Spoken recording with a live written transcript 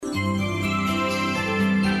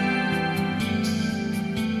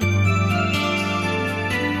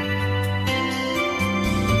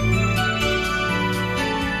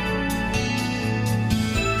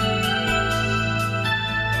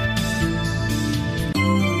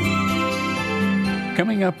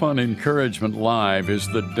Coming up on Encouragement Live, is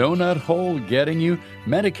the donut hole getting you?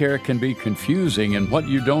 Medicare can be confusing, and what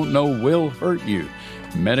you don't know will hurt you.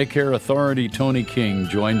 Medicare Authority Toni King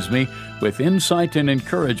joins me with insight and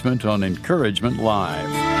encouragement on Encouragement Live.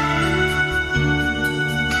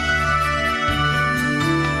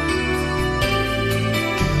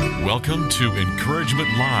 Welcome to Encouragement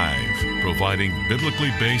Live, providing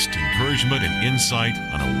biblically based encouragement and insight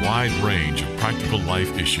on a wide range of practical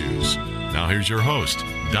life issues. Now here's your host,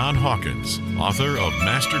 Don Hawkins, author of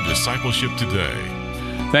Master Discipleship Today.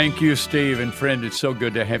 Thank you, Steve. And friend, it's so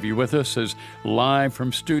good to have you with us as live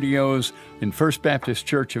from studios in First Baptist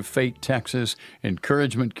Church of Fate, Texas.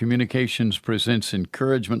 Encouragement Communications presents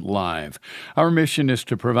Encouragement Live. Our mission is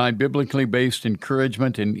to provide biblically based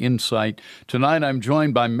encouragement and insight. Tonight, I'm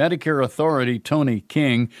joined by Medicare Authority Toni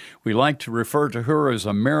King. We like to refer to her as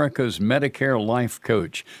America's Medicare Life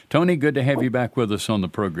Coach. Toni, good to have you back with us on the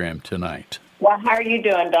program tonight. Well, how are you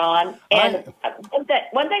doing, Don? And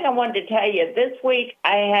one thing I wanted to tell you, this week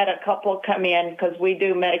I had a couple come in because we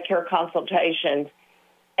do Medicare consultations.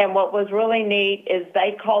 And what was really neat is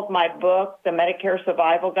they called my book, the Medicare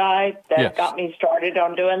Survival Guide, that got me started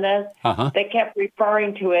on doing this. They kept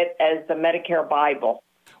referring to it as the Medicare Bible.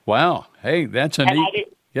 Wow. Hey, that's a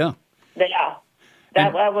neat... That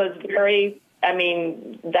was very,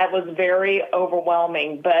 that was very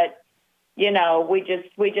overwhelming. But you know, we just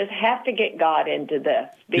have to get God into this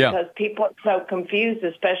because people are so confused,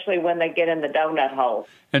 especially when they get in the donut hole.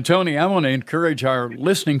 And Toni, I want to encourage our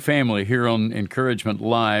listening family here on Encouragement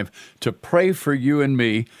Live to pray for you and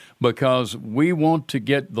me because we want to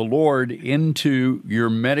get the Lord into your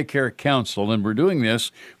Medicare counsel. And we're doing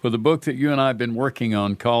this with a book that you and I have been working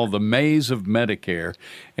on called The Maze of Medicare.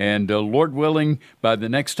 And Lord willing, by the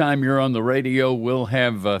next time you're on the radio, we'll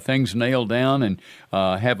have things nailed down and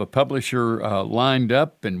have a publisher lined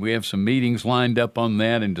up. And we have some meetings lined up on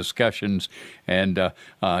that and discussions. And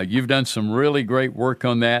you've done some really great work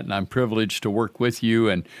on that, and I'm privileged to work with you.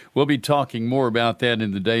 And we'll be talking more about that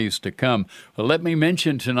in the days to come. Well, let me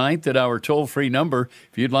mention tonight that our toll-free number,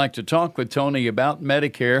 if you'd like to talk with Toni about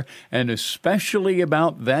Medicare, and especially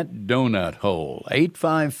about that donut hole,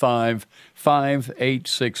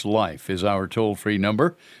 855-586-LIFE is our toll-free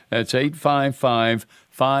number. That's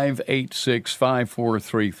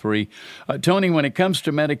 855-586-5433. Toni, when it comes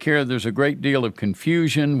to Medicare, there's a great deal of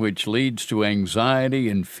confusion, which leads to anxiety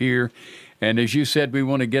and fear. And as you said, we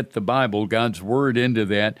want to get the Bible, God's Word, into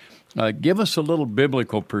that. Give us a little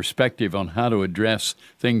biblical perspective on how to address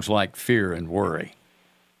things like fear and worry.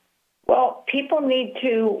 Well, people need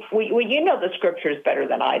to. Well, you know the Scriptures better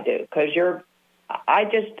than I do because I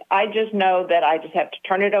just know that I just have to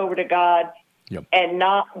turn it over to God. Yep. And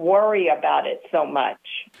not worry about it so much.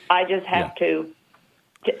 I just have to.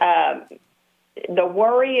 The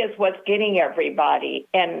worry is what's getting everybody,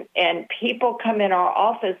 and people come in our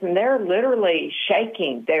office and they're literally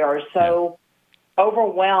shaking. They are so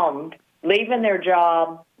overwhelmed, leaving their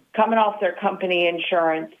job, coming off their company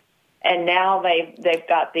insurance, and now they've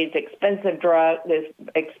got these expensive drugs, these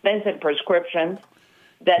expensive prescriptions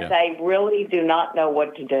that they really do not know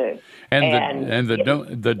what to do. And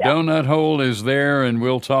the donut hole is there, and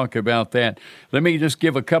we'll talk about that. Let me just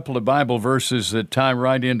give a couple of Bible verses that tie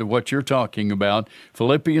right into what you're talking about.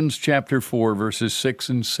 Philippians chapter 4, verses 6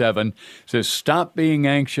 and 7 says, "Stop being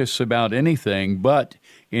anxious about anything, but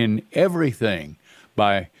in everything,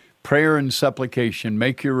 by prayer and supplication,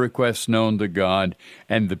 make your requests known to God,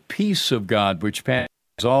 and the peace of God, which passes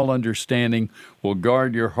all understanding, will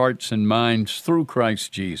guard your hearts and minds through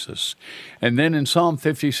Christ Jesus." And then in Psalm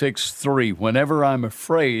 56:3, "Whenever I'm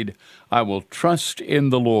afraid, I will trust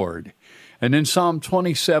in the Lord." And in Psalm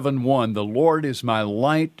 27:1, "The Lord is my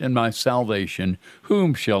light and my salvation.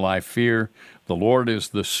 Whom shall I fear? The Lord is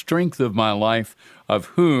the strength of my life. Of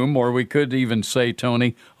whom," or we could even say,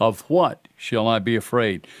 Toni, "of what shall I be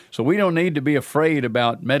afraid?" So we don't need to be afraid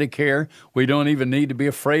about Medicare. We don't even need to be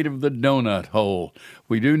afraid of the donut hole.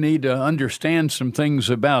 We do need to understand some things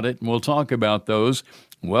about it, and we'll talk about those.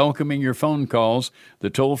 Welcoming your phone calls. The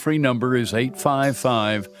toll-free number is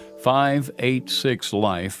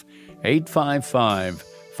 855-586-LIFE,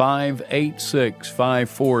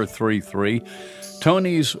 855-586-5433.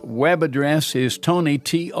 Toni's web address is Toni,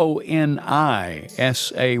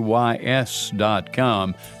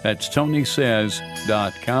 TONISAYS.com. That's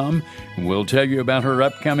ToniSays.com. And we'll tell you about her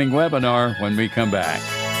upcoming webinar when we come back.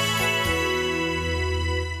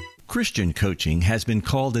 Christian coaching has been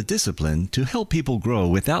called a discipline to help people grow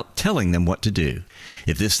without telling them what to do.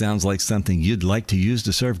 If this sounds like something you'd like to use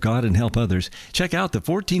to serve God and help others, check out the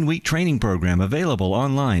 14-week training program available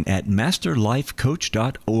online at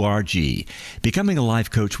masterlifecoach.org. Becoming a life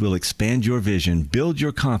coach will expand your vision, build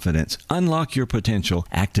your confidence, unlock your potential,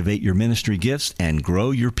 activate your ministry gifts, and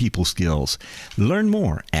grow your people skills. Learn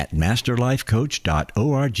more at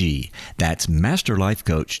masterlifecoach.org. That's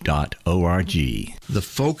masterlifecoach.org. The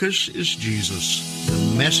focus is Jesus.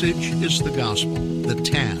 The message is the gospel. The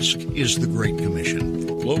task is the Great Commission.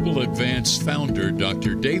 Global Advance founder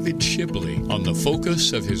Dr. David Shibley on the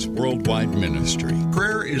focus of his worldwide ministry.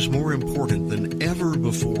 Prayer is more important than ever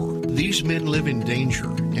before. These men live in danger,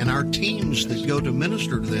 and our teams that go to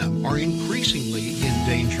minister to them are increasingly in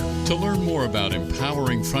danger. To learn more about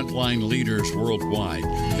empowering frontline leaders worldwide,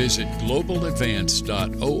 visit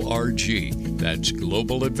globaladvance.org. That's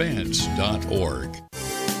globaladvance.org.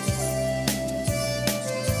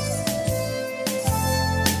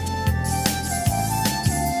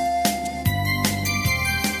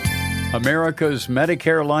 America's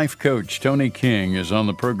Medicare life coach, Toni King, is on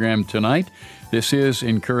the program tonight. This is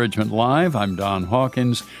Encouragement Live. I'm Don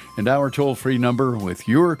Hawkins, and our toll-free number with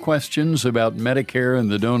your questions about Medicare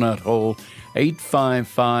and the donut hole,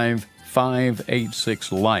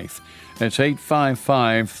 855-586-LIFE. That's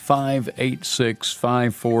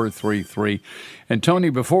 855-586-5433. And Toni,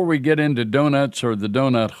 before we get into donuts or the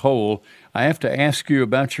donut hole, I have to ask you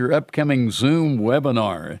about your upcoming Zoom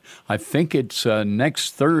webinar. I think it's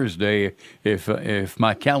next Thursday, if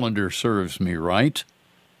my calendar serves me right.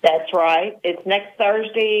 That's right. It's next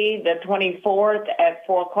Thursday, the 24th at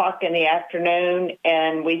 4 o'clock in the afternoon,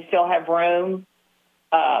 and we still have room.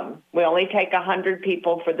 We only take 100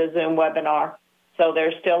 people for the Zoom webinar, so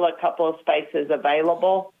there's still a couple of spaces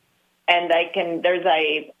available. And they can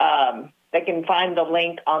find the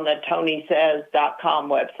link on the tonysays.com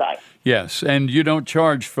website. Yes, and you don't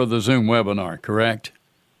charge for the Zoom webinar, correct?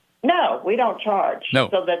 No, we don't charge. No.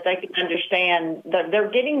 So that they can understand that they're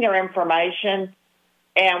getting their information,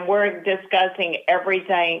 and we're discussing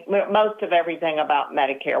everything, most of everything about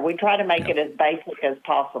Medicare. We try to make it as basic as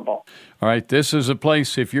possible. All right, this is a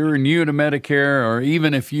place, if you're new to Medicare, or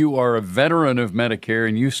even if you are a veteran of Medicare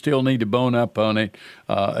and you still need to bone up on it,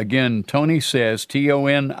 again, Toni says,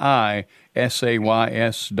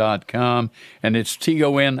 TONISAYS.com, and it's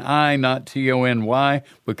TONI, not TONY,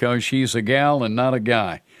 because she's a gal and not a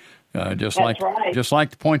guy. Just like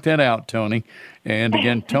to point that out, Toni. And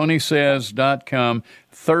again, TONISAYS.com,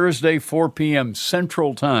 Thursday, 4 p.m.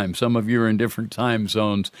 Central Time. Some of you are in different time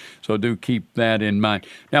zones, so do keep that in mind.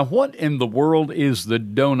 Now, what in the world is the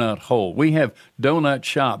donut hole? We have donut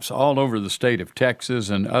shops all over the state of Texas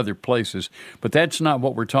and other places, but that's not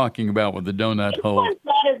what we're talking about with the donut hole. This is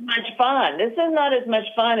not as much fun. This is not as much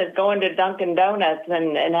fun as going to Dunkin' Donuts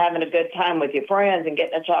and having a good time with your friends and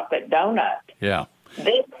getting a chocolate donut. Yeah.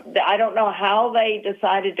 I don't know how they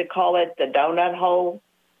decided to call it the donut hole,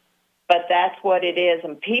 but that's what it is.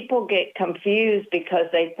 And people get confused because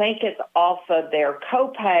they think it's off of their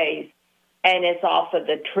copays and it's off of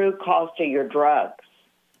the true cost of your drugs.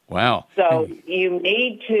 Wow. So you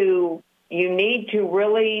need to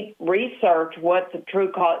really research what the true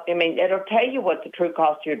cost. I mean, it'll tell you what the true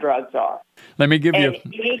cost of your drugs are. Let me give you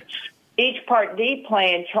each Part D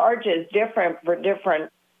plan charges different for different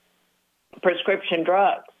prescription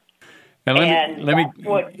drugs. And let me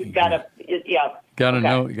what you gotta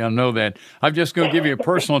know that. I'm just going to give you a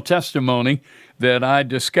personal testimony that I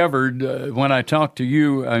discovered when I talked to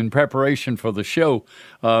you in preparation for the show,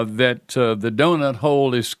 that the donut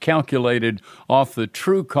hole is calculated off the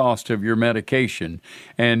true cost of your medication.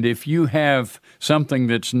 And if you have something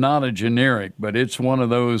that's not a generic, but it's one of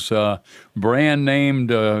those brand-named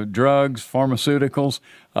drugs, pharmaceuticals,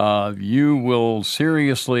 you will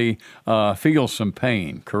seriously feel some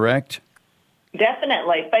pain, correct?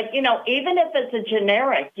 Definitely. But, even if it's a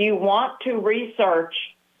generic, you want to research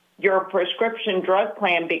your prescription drug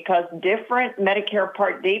plan because different Medicare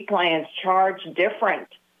Part D plans charge different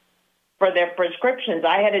for their prescriptions.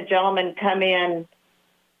 I had a gentleman come in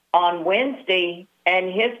on Wednesday, and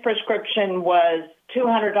his prescription was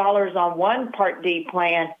 $200 on one Part D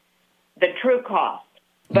plan, the true cost,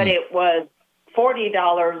 but it was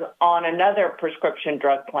 $40 on another prescription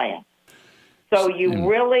drug plan. So you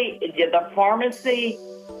really, the pharmacy,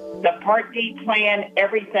 the Part D plan,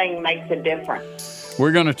 everything makes a difference.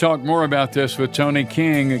 We're going to talk more about this with Toni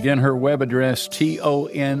King. Again, her web address,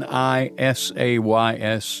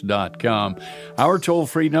 TONISAYS.com. Our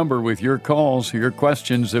toll-free number with your calls, your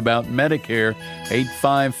questions about Medicare,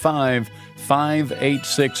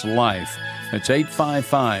 855-586-LIFE. That's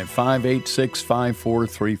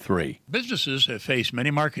 855-586-5433. Businesses have faced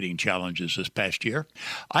many marketing challenges this past year.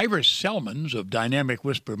 Iris Selmans of Dynamic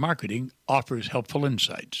Whisper Marketing offers helpful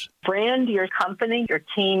insights. Brand your company, your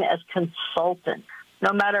team as consultants.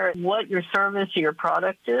 No matter what your service or your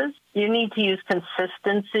product is, you need to use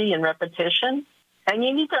consistency and repetition. And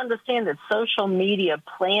you need to understand that social media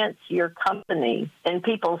plants your company in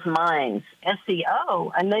people's minds.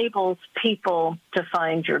 SEO enables people to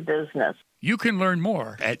find your business. You can learn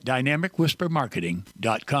more at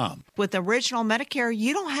dynamicwhispermarketing.com. With Original Medicare,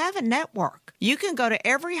 you don't have a network. You can go to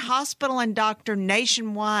every hospital and doctor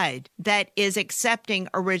nationwide that is accepting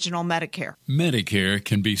Original Medicare. Medicare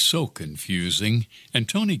can be so confusing, and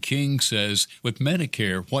Toni King says with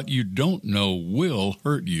Medicare, what you don't know will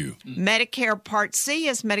hurt you. Medicare Part C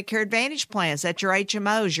is Medicare Advantage plans. That's your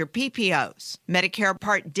HMOs, your PPOs. Medicare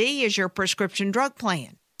Part D is your prescription drug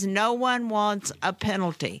plan. No one wants a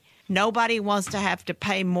penalty. Nobody wants to have to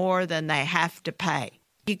pay more than they have to pay.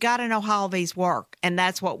 You got to know how all these work, and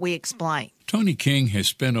that's what we explain. Toni King has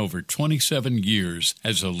spent over 27 years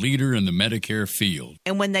as a leader in the Medicare field.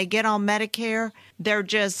 And when they get on Medicare, they're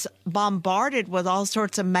just bombarded with all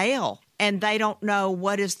sorts of mail. And they don't know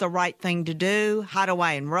what is the right thing to do. How do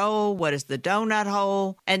I enroll? What is the donut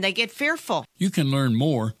hole? And they get fearful. You can learn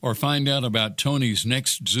more or find out about Toni's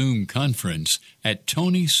next Zoom conference at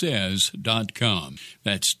tonisays.com.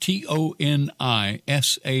 That's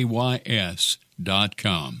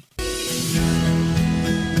TONISAYS.com.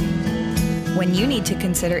 When you need to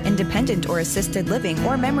consider independent or assisted living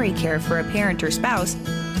or memory care for a parent or spouse,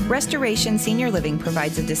 Restoration Senior Living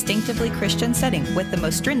provides a distinctively Christian setting with the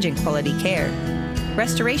most stringent quality care.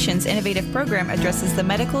 Restoration's innovative program addresses the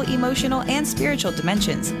medical, emotional, and spiritual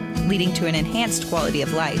dimensions, leading to an enhanced quality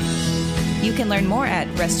of life. You can learn more at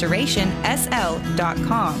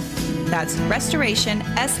restorationsl.com. That's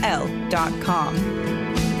restorationsl.com.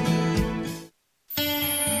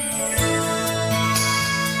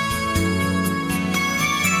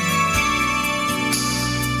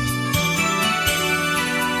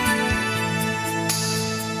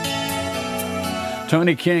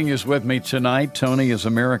 Toni King is with me tonight. Toni is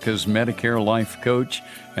America's Medicare life coach,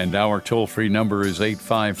 and our toll-free number is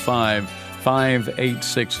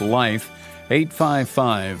 855-586-LIFE,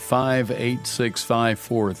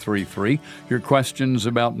 855-586-5433. Your questions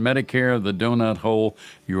about Medicare, the donut hole,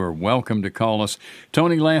 you're welcome to call us.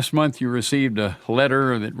 Toni, last month you received a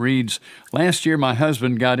letter that reads, "Last year my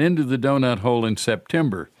husband got into the donut hole in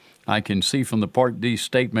September. I can see from the Part D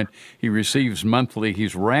statement he receives monthly.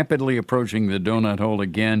 He's rapidly approaching the donut hole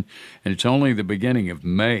again, and it's only the beginning of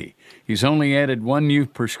May. He's only added one new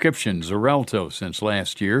prescription, Xarelto, since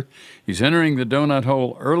last year. He's entering the donut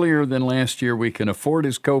hole earlier than last year. We can afford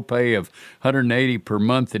his copay of $180 per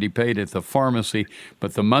month that he paid at the pharmacy,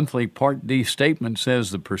 but the monthly Part D statement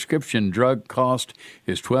says the prescription drug cost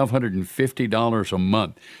is $1,250 a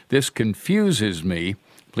month. This confuses me.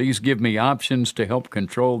 Please give me options to help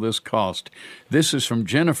control this cost." This is from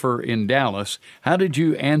Jennifer in Dallas. How did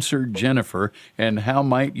you answer Jennifer, and how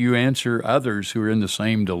might you answer others who are in the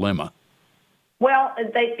same dilemma? Well,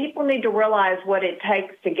 people need to realize what it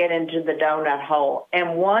takes to get into the donut hole.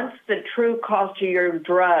 And once the true cost of your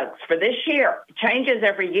drugs for this year, it changes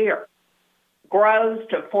every year, grows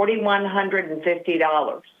to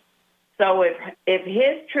 $4,150. So if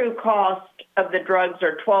his true cost of the drugs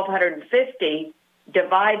are $1,250,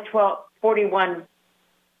 divide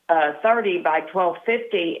 4,130 by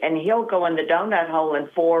 1,250, and he'll go in the donut hole in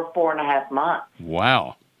 4.5 months.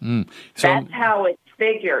 Wow. So that's how it's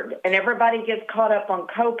figured, and everybody gets caught up on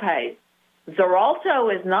copays.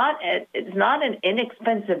 Xarelto is not an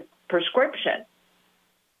inexpensive prescription,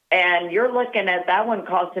 and you're looking at that one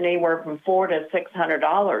costing anywhere from $400 to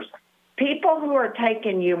 $600. People who are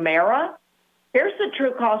taking Humira, here's the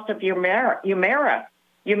true cost of Humira.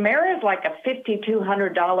 Humira is like a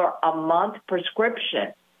 $5,200 a month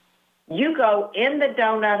prescription. You go in the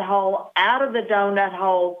donut hole, out of the donut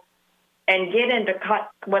hole, and get into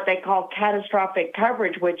what they call catastrophic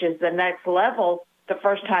coverage, which is the next level the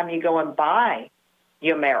first time you go and buy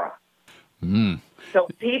Humira. So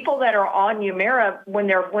people that are on Humira, when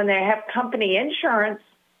they have company insurance,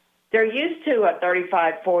 they're used to a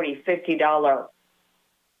 $35, $40, $50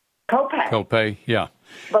 copay. Copay, yeah.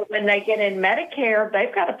 But when they get in Medicare,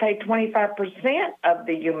 they've got to pay 25% of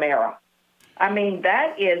the Humira. I mean,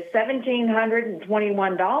 that is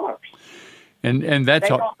 $1,721. And that's they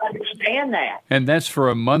don't understand that. And that's for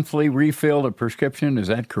a monthly refill of prescription. Is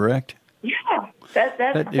that correct? Yeah, that's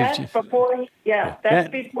before. That's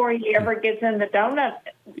before he ever gets in the donut.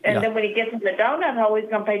 And then when he gets in the donut hole, he's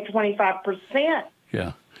going to pay 25%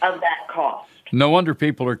 of that cost. No wonder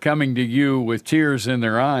people are coming to you with tears in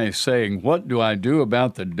their eyes saying, what do I do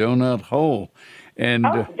about the donut hole? And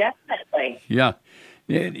definitely. Yeah.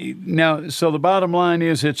 Now, so the bottom line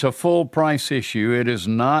is it's a full price issue. It is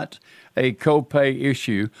not a copay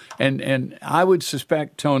issue. And I would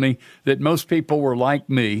suspect, Toni, that most people were like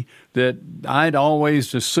me, that I'd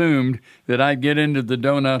always assumed that I'd get into the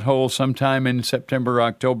donut hole sometime in September,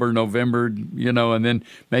 October, November, and then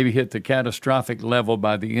maybe hit the catastrophic level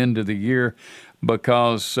by the end of the year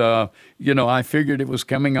because, I figured it was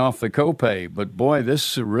coming off the copay. But, boy,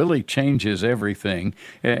 this really changes everything.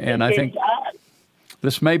 And I think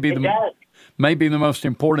this may be the most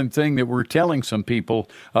important thing that we're telling some people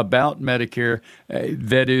about Medicare,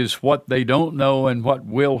 that is what they don't know and what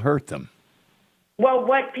will hurt them. Well,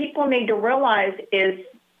 what people need to realize is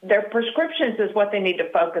their prescriptions is what they need to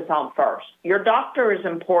focus on first. Your doctor is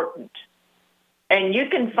important. And you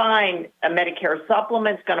can find a Medicare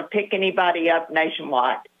supplement that's going to pick anybody up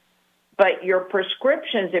nationwide. But your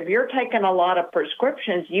prescriptions, if you're taking a lot of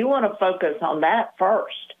prescriptions, you want to focus on that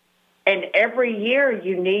first. And every year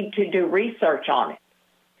you need to do research on it.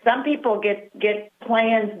 Some people get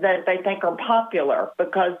plans that they think are popular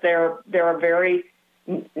because they're a very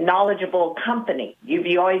knowledgeable company.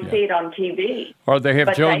 You always see it on TV. Or they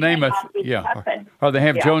have Joe Namath. Or they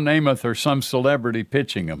have Joe Namath or some celebrity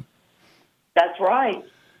pitching them. That's right.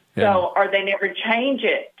 Yeah. So, or they never change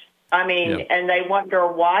it. And they wonder,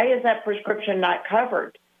 why is that prescription not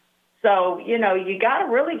covered? So, you got to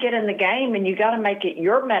really get in the game, and you got to make it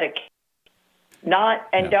your medication. Don't,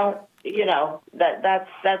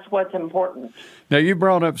 that's what's important. Now, you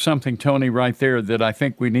brought up something, Toni, right there that I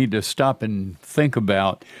think we need to stop and think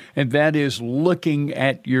about, and that is looking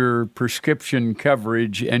at your prescription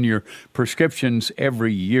coverage and your prescriptions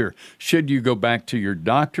every year. Should you go back to your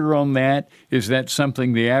doctor on that? Is that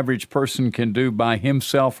something the average person can do by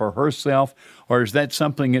himself or herself, or is that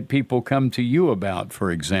something that people come to you about, for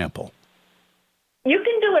example? You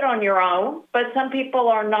can do it on your own, but some people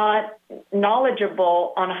are not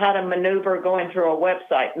knowledgeable on how to maneuver going through a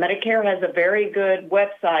website. Medicare has a very good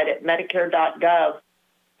website at medicare.gov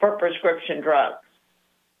for prescription drugs.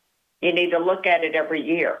 You need to look at it every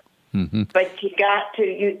year. Mm-hmm. But you got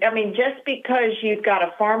to, just because you've got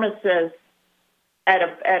a pharmacist at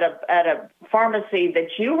a pharmacy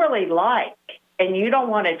that you really like and you don't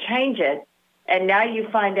want to change it, and now you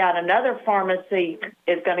find out another pharmacy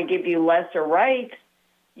is going to give you lesser rates,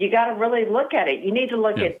 you got to really look at it. You need to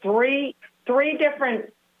look at three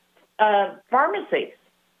different pharmacies.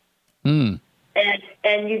 Mm.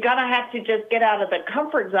 And you're going to have to just get out of the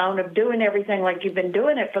comfort zone of doing everything like you've been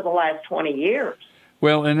doing it for the last 20 years.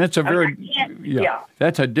 Well, and that's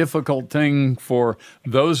that's a difficult thing for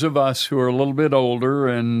those of us who are a little bit older,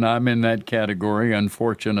 and I'm in that category,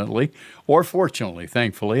 unfortunately, or fortunately,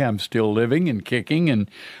 thankfully, I'm still living and kicking. And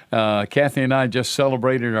Kathy and I just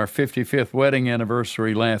celebrated our 55th wedding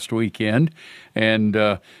anniversary last weekend,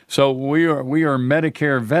 and so we are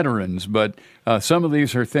Medicare veterans, but some of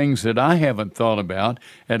these are things that I haven't thought about,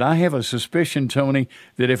 and I have a suspicion, Toni,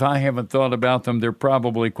 that if I haven't thought about them, there are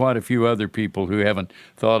probably quite a few other people who haven't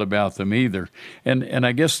thought about them either. And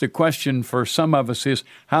I guess the question for some of us is,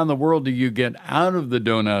 how in the world do you get out of the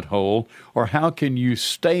donut hole, or how can you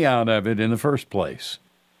stay out of it in the first place?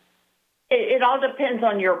 It all depends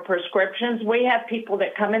on your prescriptions. We have people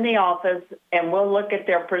that come in the office, and we'll look at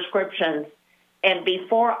their prescriptions, and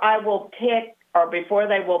before they will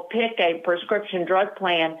pick a prescription drug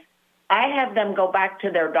plan, I have them go back to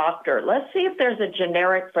their doctor. Let's see if there's a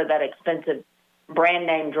generic for that expensive brand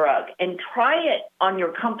name drug, and try it on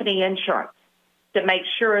your company insurance to make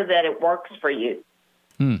sure that it works for you.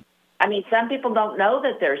 Some people don't know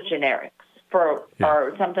that there's generics or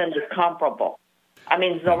something that's comparable.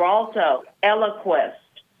 Xarelto, Eliquis,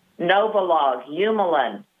 Novolog,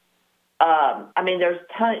 Humulin. There's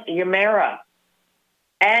Humira,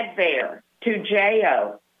 Advair,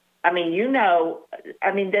 Toujeo.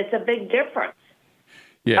 That's a big difference.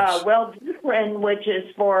 Yes. Wellbutrin, which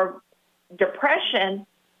is for depression,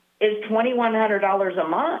 is $2,100 a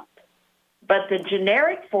month. But the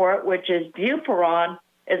generic for it, which is Buperon,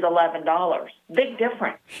 is $11. Big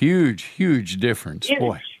difference. Huge difference. Huge.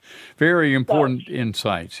 Boy, very important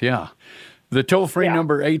insights, yeah. The toll-free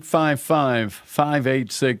number,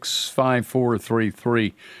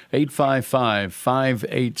 855-586-5433,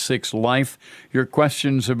 855-586-LIFE. Your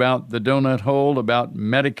questions about the donut hole, about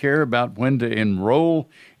Medicare, about when to enroll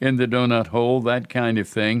in the donut hole, that kind of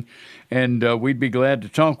thing. And we'd be glad to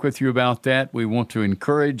talk with you about that. We want to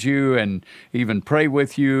encourage you and even pray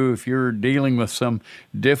with you. If you're dealing with some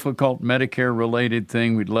difficult Medicare-related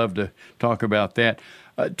thing, we'd love to talk about that.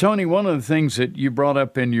 Toni, one of the things that you brought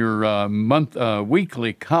up in your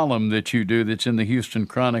weekly column that you do that's in the Houston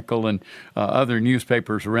Chronicle and other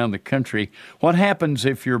newspapers around the country, what happens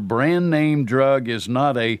if your brand name drug is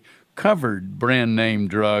not a covered brand name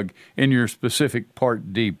drug in your specific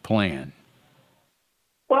Part D plan?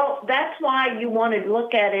 Well, that's why you want to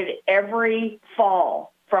look at it every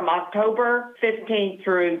fall from October 15th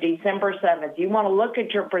through December 7th. You want to look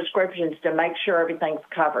at your prescriptions to make sure everything's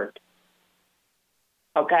covered.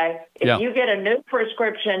 Okay? If you get a new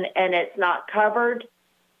prescription and it's not covered,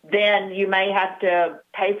 then you may have to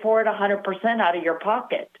pay for it 100% out of your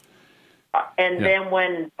pocket. And then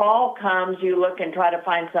when fall comes, you look and try to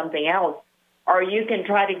find something else. Or you can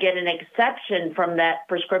try to get an exception from that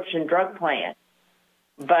prescription drug plan.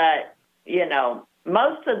 But,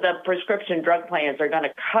 most of the prescription drug plans are going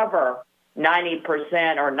to cover 90%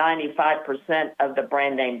 or 95% of the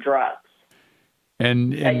brand name drugs.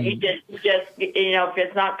 And you just if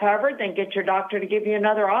it's not covered, then get your doctor to give you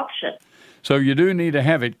another option. So you do need to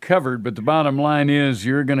have it covered, but the bottom line is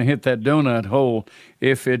you're going to hit that donut hole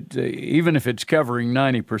if even if it's covering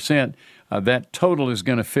 90%. That total is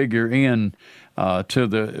going to figure in to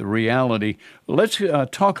the reality. Let's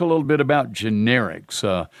talk a little bit about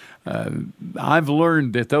generics. I've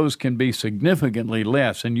learned that those can be significantly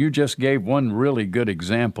less, and you just gave one really good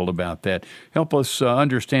example about that. Help us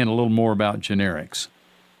understand a little more about generics.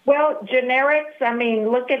 Well, generics,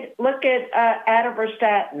 look at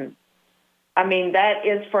atorvastatin. That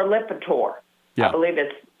is for Lipitor. Yeah. I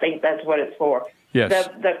think that's what it's for. Yes.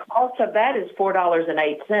 The cost of that is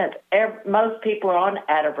 $4.08. Most people are on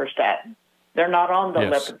atorvastatin. They're not on the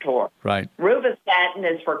Lipitor. Right. Rovastatin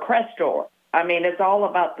is for Crestor. It's all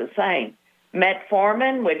about the same.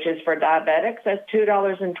 Metformin, which is for diabetics, that's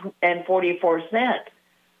 $2.44.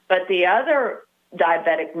 But the other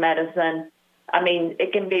diabetic medicine,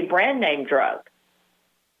 it can be brand name drug.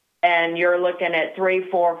 And you're looking at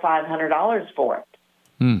 $300, $400, $500 for it.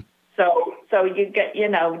 So you get,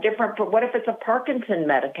 different. What if it's a Parkinson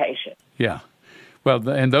medication? Yeah. Well,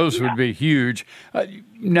 and those would be huge.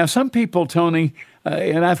 Now, some people, Toni,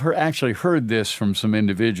 and I've actually heard this from some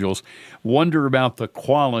individuals, wonder about the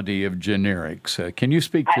quality of generics. Can you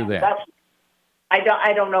speak to that?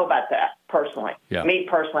 I don't know about that personally. Yeah. Me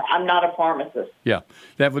personally, I'm not a pharmacist. Yeah,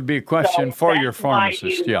 that would be a question for your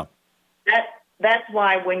pharmacist. That's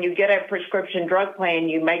why when you get a prescription drug plan,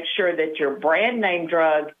 you make sure that your brand name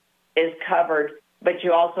drug is covered, but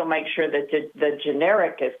you also make sure that the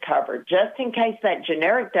generic is covered, just in case that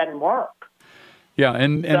generic doesn't work. Yeah,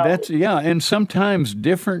 and sometimes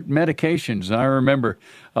different medications. I remember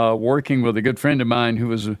working with a good friend of mine who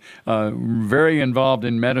was very involved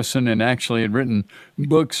in medicine and actually had written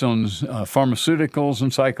books on pharmaceuticals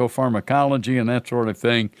and psychopharmacology and that sort of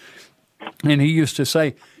thing. And he used to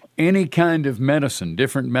say, any kind of medicine,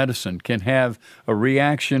 different medicine, can have a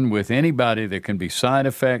reaction with anybody. There can be side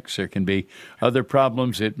effects. There can be other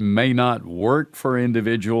problems. It may not work for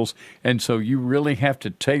individuals. And so you really have to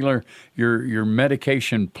tailor your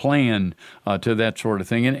medication plan to that sort of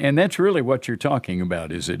thing. And that's really what you're talking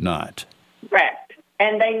about, is it not? Correct.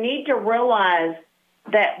 And they need to realize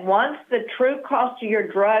that once the true cost of your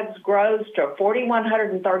drugs grows to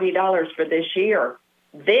 $4,130 for this year,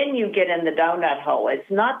 then you get in the donut hole.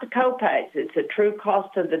 It's not the copays. It's the true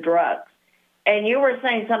cost of the drugs. And you were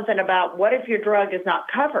saying something about what if your drug is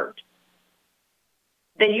not covered?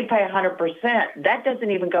 Then you pay 100%. That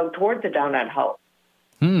doesn't even go toward the donut hole.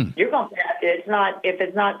 You're going to pay, if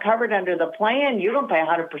it's not covered under the plan, you're going to pay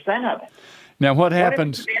 100% of it. Now, what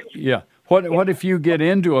happens? What if you get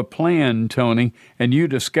into a plan, Toni, and you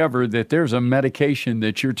discover that there's a medication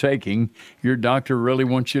that you're taking, your doctor really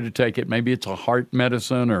wants you to take it, maybe it's a heart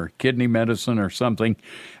medicine or kidney medicine or something,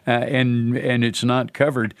 and it's not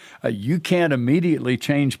covered, you can't immediately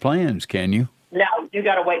change plans, can you? No, you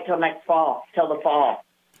got to wait till the fall.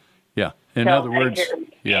 Yeah. In other words,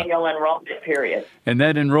 annual enrollment period. And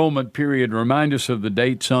that enrollment period, remind us of the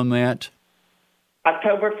dates on that.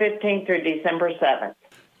 October 15th through December 7th.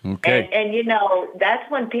 Okay. And that's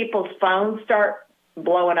when people's phones start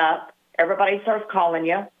blowing up. Everybody starts calling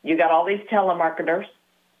you. You got all these telemarketers.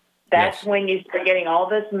 That's when you start getting all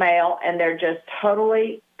this mail, and they're just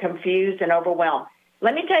totally confused and overwhelmed.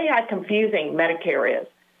 Let me tell you how confusing Medicare is.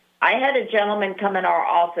 I had a gentleman come in our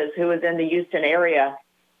office who was in the Houston area.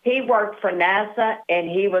 He worked for NASA, and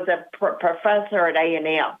he was a professor at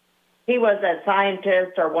A&M. He was a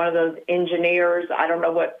scientist or one of those engineers. I don't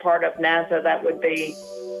know what part of NASA that would be.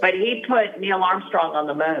 But he put Neil Armstrong on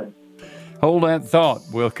the moon. Hold that thought.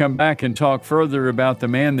 We'll come back and talk further about the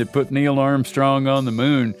man that put Neil Armstrong on the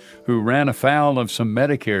moon, who ran afoul of some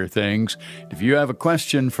Medicare things. If you have a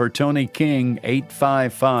question for Toni King,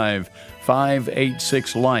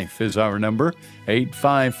 855-586-LIFE is our number,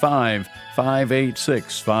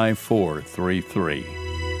 855-586-5433.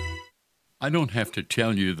 I don't have to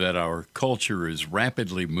tell you that our culture is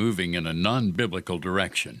rapidly moving in a non-biblical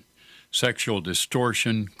direction. Sexual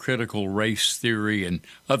distortion, critical race theory, and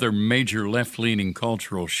other major left-leaning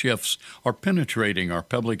cultural shifts are penetrating our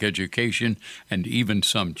public education and even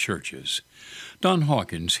some churches. Don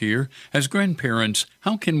Hawkins here. As grandparents,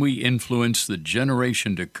 how can we influence the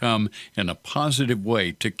generation to come in a positive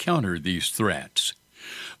way to counter these threats?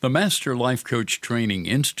 The Master Life Coach Training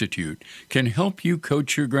Institute can help you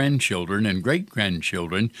coach your grandchildren and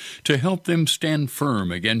great-grandchildren to help them stand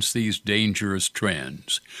firm against these dangerous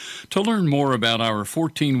trends. To learn more about our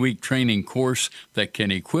 14-week training course that can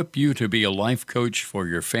equip you to be a life coach for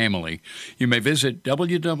your family, you may visit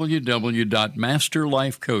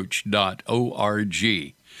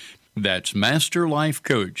www.masterlifecoach.org. That's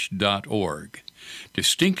masterlifecoach.org.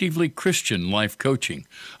 Distinctively Christian life coaching,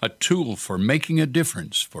 a tool for making a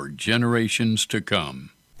difference for generations to come.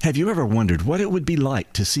 Have you ever wondered what it would be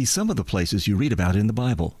like to see some of the places you read about in the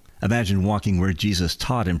Bible? Imagine walking where Jesus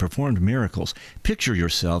taught and performed miracles. Picture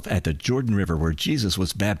yourself at the Jordan River where Jesus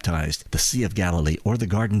was baptized, the Sea of Galilee, or the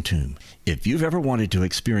Garden Tomb. If you've ever wanted to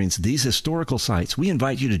experience these historical sites, we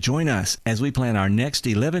invite you to join us as we plan our next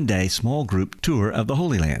 11-day small group tour of the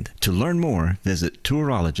Holy Land. To learn more, visit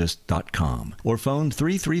tourologist.com or phone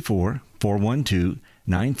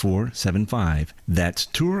 334-412-9475. That's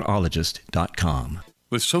tourologist.com.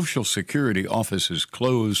 With Social Security offices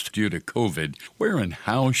closed due to COVID, where and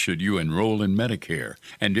how should you enroll in Medicare?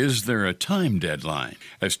 And is there a time deadline?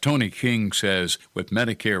 As Toni King says, with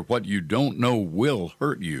Medicare, what you don't know will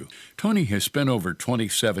hurt you. Toni has spent over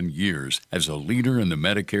 27 years as a leader in the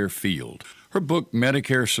Medicare field. Her book,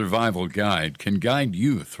 Medicare Survival Guide, can guide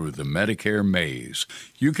you through the Medicare maze.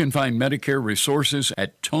 You can find Medicare resources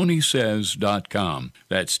at tonisays.com.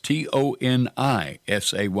 That's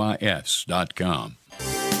TONISAYS.com.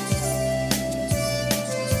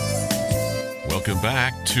 Welcome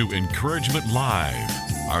back to Encouragement Live.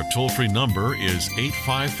 Our toll-free number is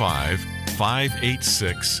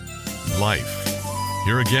 855-586-LIFE.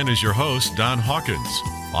 Here again is your host, Don Hawkins,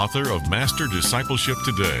 author of Master Discipleship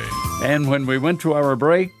Today. And when we went to our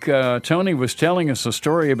break, Toni was telling us a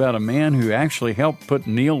story about a man who actually helped put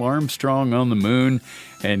Neil Armstrong on the moon,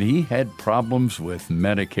 and he had problems with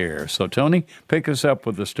Medicare. So, Toni, pick us up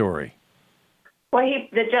with the story. Well,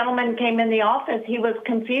 the gentleman came in the office. He was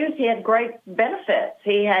confused. He had great benefits.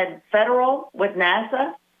 He had federal with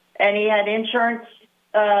NASA, and he had insurance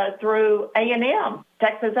through A&M,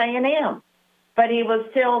 Texas A&M. But he was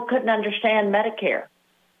still couldn't understand Medicare.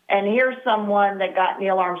 And here's someone that got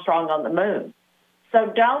Neil Armstrong on the moon.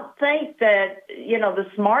 So don't think that, the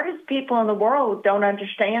smartest people in the world don't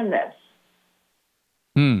understand this.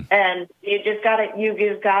 And you just got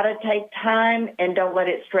to take time and don't let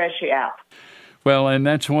it stress you out. Well, and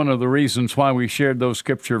that's one of the reasons why we shared those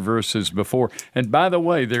scripture verses before. And by the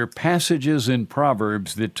way, there are passages in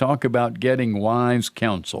Proverbs that talk about getting wise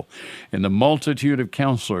counsel. In the multitude of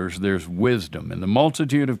counselors, there's wisdom. In the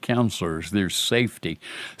multitude of counselors, there's safety.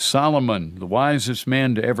 Solomon, the wisest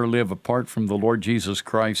man to ever live apart from the Lord Jesus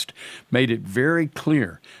Christ, made it very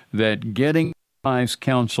clear that getting wise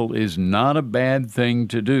counsel is not a bad thing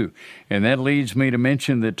to do. And that leads me to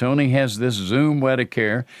mention that Toni has this Zoom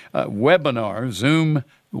webinar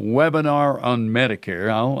on Medicare.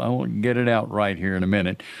 I'll get it out right here in a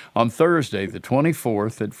minute. On Thursday, the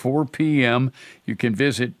 24th at 4 p.m., you can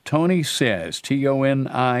visit Toni Says,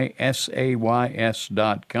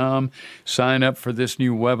 TONISAYS.com. Sign up for this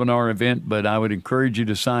new webinar event, but I would encourage you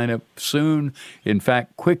to sign up soon, in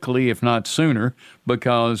fact, quickly, if not sooner,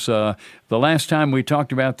 because the last time we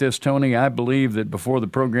talked about this, Toni, I believe that before the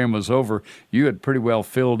program was over, you had pretty well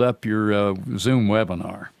filled up your Zoom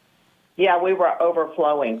webinar. Yeah, we were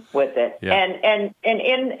overflowing with it. Yeah. And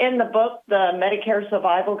in the book, the Medicare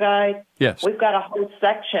Survival Guide, yes, we've got a whole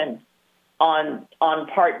section on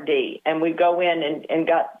Part D, and we go in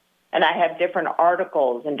and I have different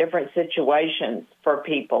articles and different situations for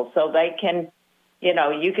people, so they can,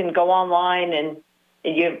 you can go online and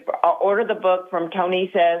you order the book from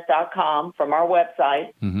tonisays.com from our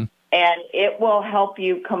website, and it will help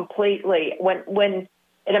you completely. When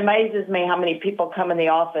it amazes me how many people come in the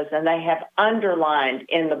office and they have underlined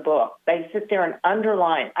in the book. They sit there and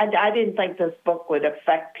underline. I didn't think this book would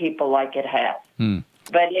affect people like it has.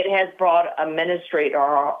 But it has brought a ministry to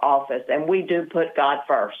our office, and we do put God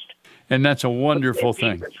first. And that's a wonderful Put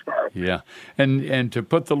thing. Jesus first. Yeah. And to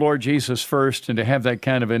put the Lord Jesus first and to have that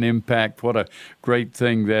kind of an impact, what a great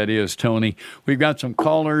thing that is, Toni. We've got some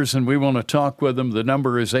callers, and we want to talk with them. The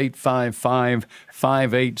number is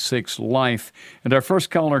 855-586-LIFE. And our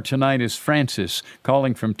first caller tonight is Francis,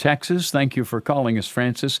 calling from Texas. Thank you for calling us,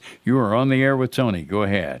 Francis. You are on the air with Toni. Go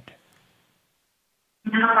ahead.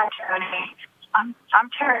 Hi, Toni. I'm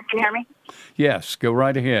turning. Can you hear me? Yes, go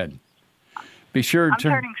right ahead. Be sure to I'm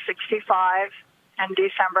turning 65 in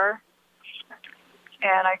December,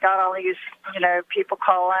 and I got all these, people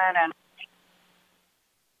calling and.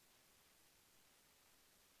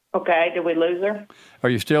 Okay, did we lose her? Are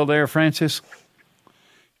you still there, Francis?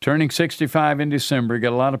 Turning 65 in December.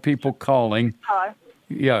 Got a lot of people calling. Hello.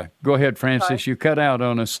 Yeah, go ahead, Francis. Hello? You cut out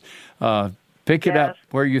on us. Pick it up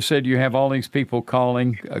where you said you have all these people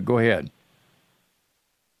calling. Go ahead.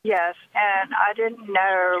 Yes, and I didn't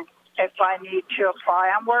know if I need to apply.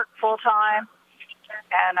 I work full-time,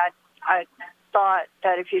 and I thought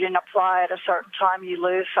that if you didn't apply at a certain time, you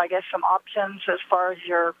lose, I guess, some options as far as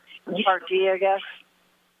your Part D, I guess.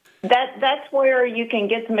 That's where you can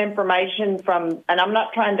get some information from, and I'm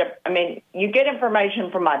not trying to, you get information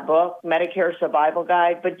from my book, Medicare Survival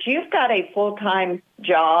Guide, but you've got a full-time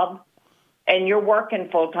job, and you're working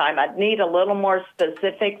full-time. I'd need a little more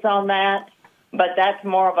specifics on that. But that's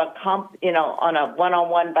more of a on a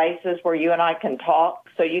one-on-one basis where you and I can talk.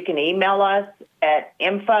 So you can email us at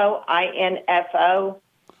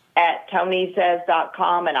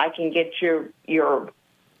info@tonisays.com, and I can get your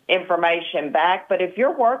information back. But if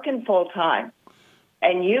you're working full-time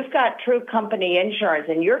and you've got true company insurance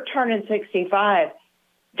and you're turning 65,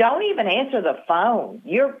 don't even answer the phone.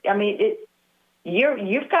 You've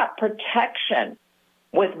got protection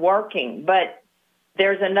with working, but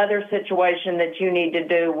there's another situation that you need to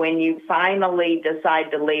do when you finally decide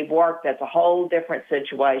to leave work. That's a whole different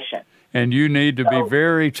situation. And you need to be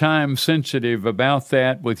very time sensitive about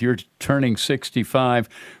that with your turning 65.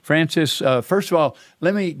 Francis, first of all,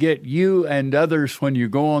 let me get you and others when you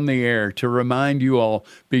go on the air to remind you all,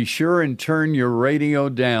 be sure and turn your radio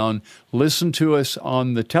down. Listen to us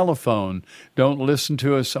on the telephone. Don't listen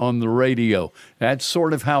to us on the radio. That's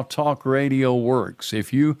sort of how talk radio works.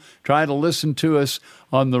 If you try to listen to us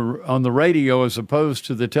on the radio as opposed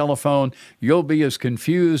to the telephone, you'll be as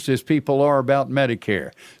confused as people are about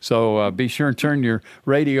Medicare. So be sure and turn your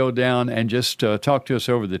radio down and just talk to us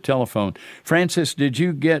over the telephone. Francis, did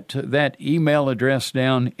you get that email address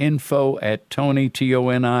down, info@Toni,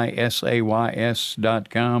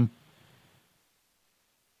 TONISAYS.com?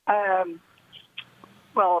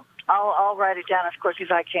 Well, I'll write it down as quick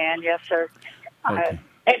as I can. Yes, sir. Okay.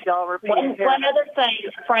 Y'all repeat One other thing,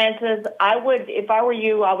 Francis, if I were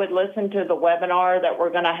you, I would listen to the webinar that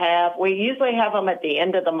we're going to have. We usually have them at the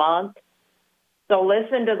end of the month. So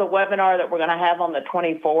listen to the webinar that we're going to have on the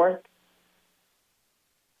 24th.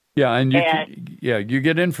 Yeah, and you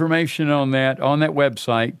get information on that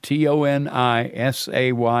website,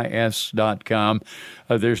 TONISAYS.com.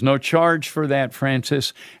 There's no charge for that,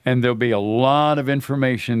 Francis, and there'll be a lot of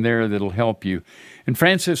information there that'll help you. And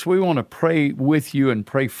Francis, we want to pray with you and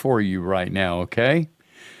pray for you right now, okay?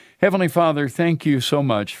 Heavenly Father, thank you so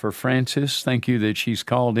much for Francis. Thank you that she's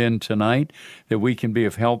called in tonight, that we can be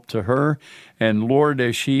of help to her. And Lord,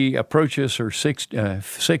 as she approaches her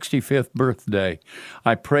 65th birthday,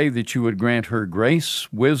 I pray that you would grant her grace,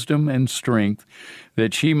 wisdom, and strength,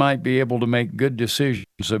 that she might be able to make good decisions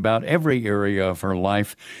about every area of her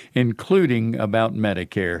life, including about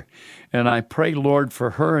Medicare. And I pray, Lord,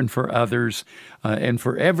 for her and for others and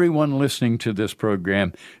for everyone listening to this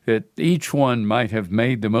program, that each one might have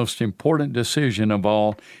made the most important decision of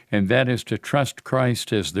all, and that is to trust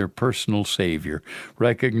Christ as their personal Savior,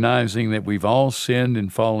 recognizing that we've all sinned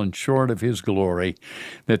and fallen short of His glory,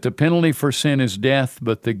 that the penalty for sin is death,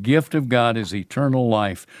 but the gift of God is eternal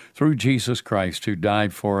life through Jesus Christ, who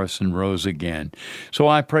died for us and rose again. So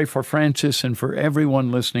I pray for Francis and for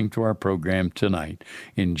everyone listening to our program tonight.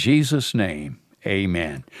 In Jesus' name,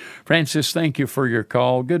 amen. Francis, thank you for your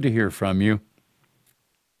call. Good to hear from you.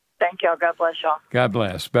 Thank y'all. God bless y'all. God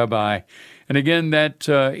bless. Bye-bye. And again, that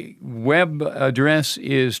web address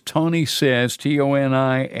is Toni Says,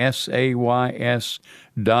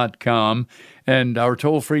 TONISAYS.com, and our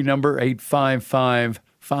toll-free number,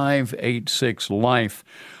 855-586-LIFE.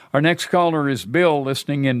 Our next caller is Bill,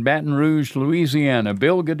 listening in Baton Rouge, Louisiana.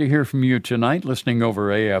 Bill, good to hear from you tonight, listening over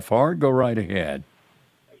AFR. Go right ahead.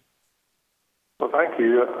 Well, thank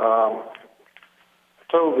you. I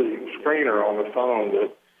told the screener on the phone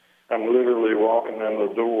that I'm literally walking in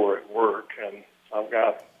the door at work, and I've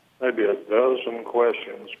got maybe a dozen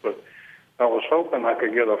questions, but I was hoping I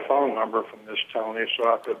could get a phone number from Miss Toni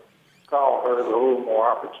so I could call her at a little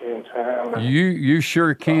more opportune time? You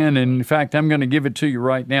sure can. And in fact, I'm going to give it to you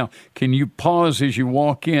right now. Can you pause as you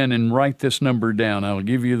walk in and write this number down? I'll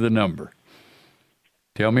give you the number.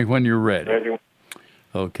 Tell me when you're ready. Ready.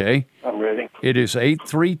 Okay. I'm ready. It is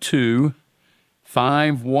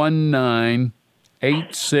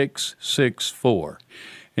 832-519-8664.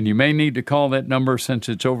 And you may need to call that number since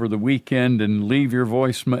it's over the weekend and leave a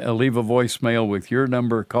voicemail with your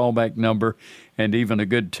number, callback number, and even a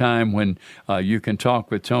good time when you can talk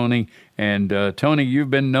with Toni. And Toni, you've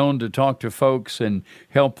been known to talk to folks and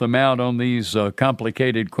help them out on these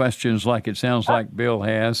complicated questions like it sounds like Bill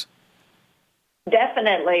has.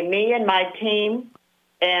 Definitely. Me and my team,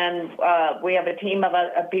 and we have a team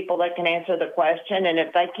of people that can answer the question. And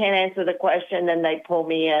if they can't answer the question, then they pull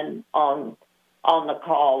me in on the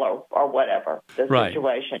call or whatever the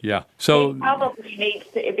situation. Yeah. So he probably needs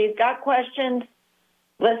to, if he's got questions,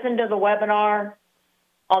 listen to the webinar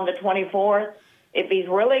on the 24th. If he's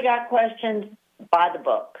really got questions, buy the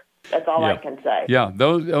book. That's all I can say. Yeah.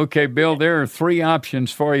 Okay, Bill, there are three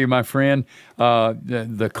options for you, my friend.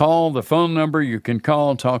 The call, the phone number, you can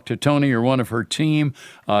call, talk to Toni or one of her team.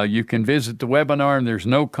 You can visit the webinar, and there's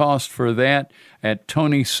no cost for that at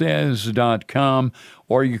tonisays.com,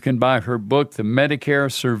 or you can buy her book, The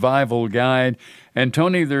Medicare Survival Guide. And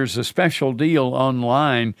Toni, there's a special deal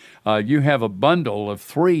online. You have a bundle of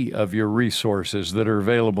 3 of your resources that are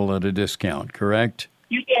available at a discount, correct?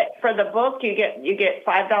 You get, for the book, you get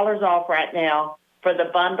 $5 off right now. For the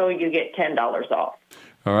bundle, you get $10 off.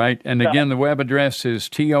 All right. And again, the web address is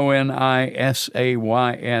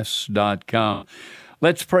tonisays.com.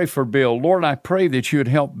 Let's pray for Bill. Lord, I pray that you would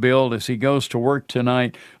help Bill as he goes to work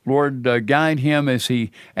tonight. Lord, guide him as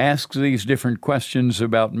he asks these different questions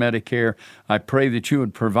about Medicare. I pray that you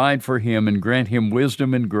would provide for him and grant him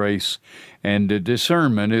wisdom and grace and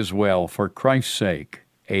discernment as well, for Christ's sake.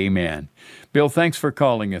 Amen. Bill, thanks for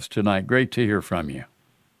calling us tonight. Great to hear from you.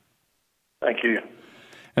 Thank you.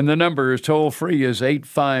 And the number is toll-free is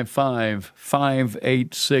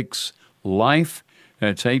 855-586-LIFE.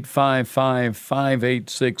 That's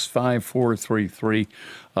 855-586-5433.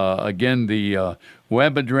 Again, the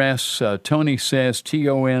web address, Toni says,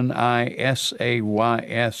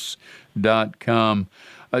 tonisays.com.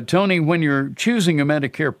 Toni, when you're choosing a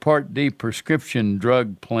Medicare Part D prescription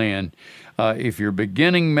drug plan, if you're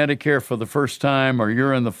beginning Medicare for the first time or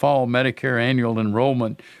you're in the fall Medicare annual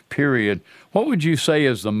enrollment period, what would you say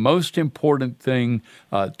is the most important thing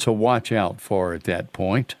to watch out for at that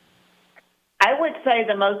point? I would say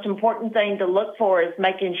the most important thing to look for is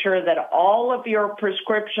making sure that all of your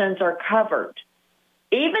prescriptions are covered,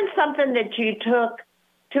 even something that you took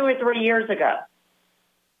 2 or 3 years ago.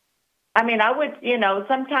 I mean, I would,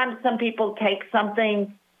 sometimes some people take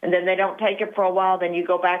something and then they don't take it for a while, then you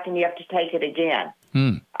go back and you have to take it again.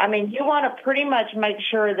 I mean, you want to pretty much make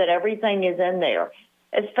sure that everything is in there,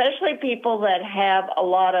 especially people that have a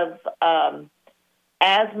lot of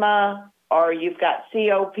asthma, or you've got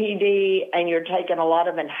COPD and you're taking a lot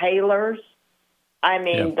of inhalers. I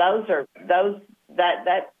mean, that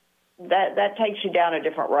takes you down a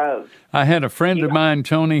different road. I had a friend of mine,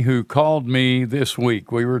 Toni, who called me this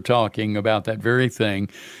week. We were talking about that very thing.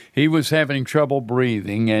 He was having trouble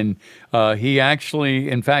breathing, and he actually,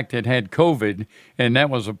 in fact, had COVID, and that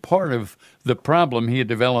was a part of the problem. He had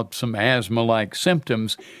developed some asthma-like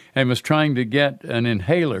symptoms and was trying to get an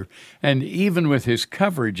inhaler. And even with his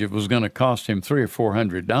coverage, it was going to cost him $300 or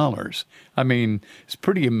 $400. I mean, it's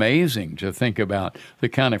pretty amazing to think about the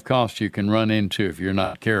kind of cost you can run into if you're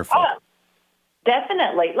not careful. Oh,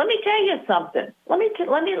 definitely. Let me tell you something. Let me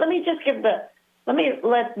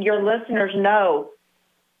let your listeners know.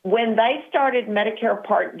 When they started Medicare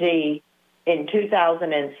Part D in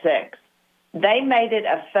 2006, they made it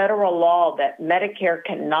a federal law that Medicare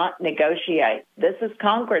cannot negotiate. This is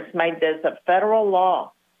Congress made this a federal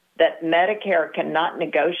law that Medicare cannot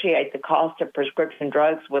negotiate the cost of prescription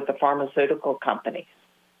drugs with the pharmaceutical companies.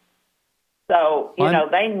 So,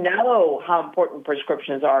 they know how important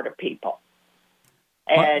prescriptions are to people.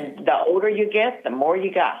 And the older you get, the more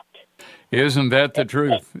you got. Isn't that the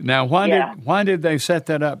truth? Now, why did they set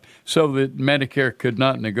that up so that Medicare could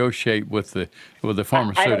not negotiate with the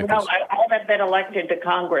pharmaceuticals? I don't know. I haven't been elected to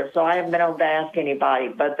Congress, so I haven't been able to ask anybody.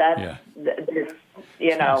 But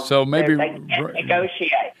so maybe they can't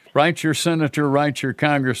negotiate. Write your senator, write your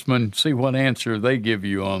congressman, see what answer they give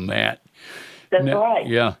you on that. That's right.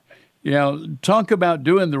 Yeah. Talk about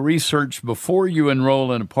doing the research before you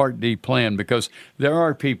enroll in a Part D plan, because there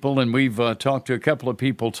are people, and we've talked to a couple of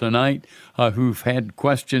people tonight who've had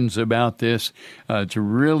questions about this. It's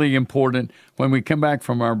really important. When we come back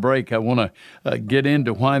from our break, I want to get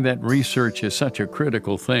into why that research is such a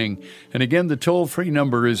critical thing. And again, the toll-free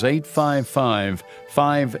number is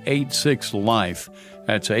 855-586-LIFE.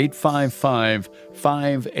 That's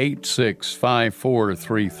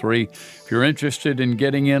 855-586-5433. If you're interested in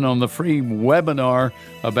getting in on the free webinar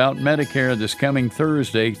about Medicare this coming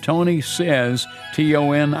Thursday, Toni says,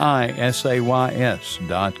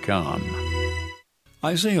 TONISAYS.com.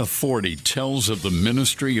 Isaiah 40 tells of the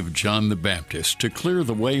ministry of John the Baptist to clear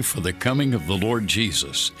the way for the coming of the Lord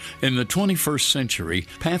Jesus. In the 21st century,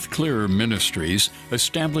 Path Clearer Ministries,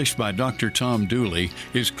 established by Dr. Tom Dooley,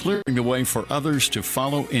 is clearing the way for others to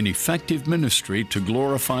follow in effective ministry to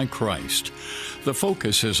glorify Christ. The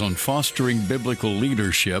focus is on fostering biblical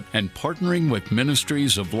leadership and partnering with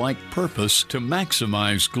ministries of like purpose to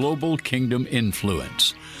maximize global kingdom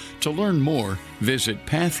influence. To learn more, visit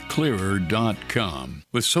pathclearer.com.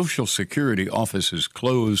 With Social Security offices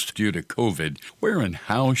closed due to COVID, where and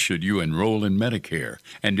how should you enroll in Medicare?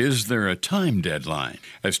 And is there a time deadline?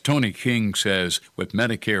 As Toni King says, with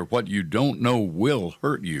Medicare, what you don't know will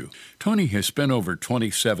hurt you. Toni has spent over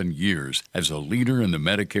 27 years as a leader in the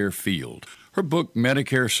Medicare field. Her book,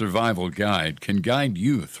 Medicare Survival Guide, can guide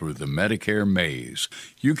you through the Medicare maze.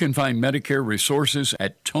 You can find Medicare resources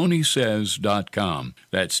at tonisays.com.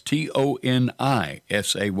 That's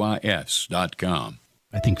TONISAYS.com.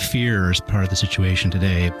 I think fear is part of the situation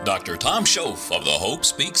today. Dr. Tom Schoaf of the Hope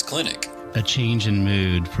Speaks Clinic. A change in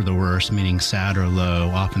mood for the worse, meaning sad or low.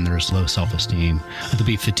 Often there's low self-esteem. There'll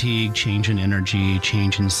be fatigue, change in energy,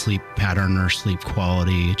 change in sleep pattern or sleep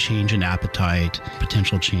quality, change in appetite,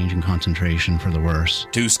 potential change in concentration for the worse.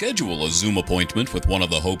 To schedule a Zoom appointment with one of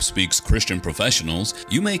the Hope Speaks Christian professionals,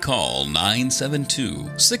 you may call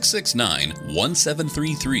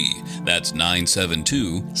 972-669-1733. That's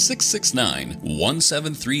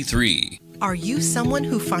 972-669-1733. Are you someone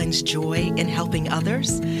who finds joy in helping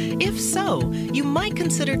others? If so, you might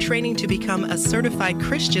consider training to become a certified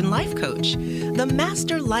Christian life coach. The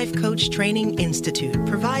Master Life Coach Training Institute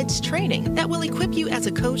provides training that will equip you as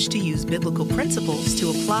a coach to use biblical principles to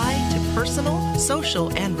apply to personal,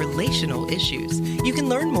 social, and relational issues. You can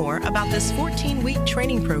learn more about this 14-week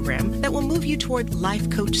training program that will move you toward life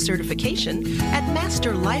coach certification at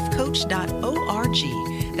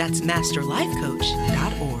masterlifecoach.org. That's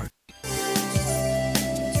masterlifecoach.org.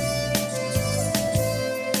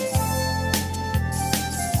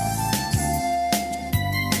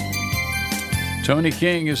 Toni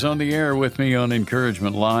King is on the air with me on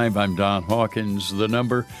Encouragement Live. I'm Don Hawkins. The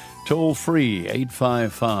number, toll free,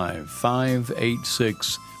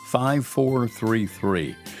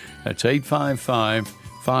 855-586-5433. That's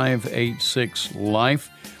 855-586-LIFE.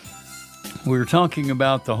 We're talking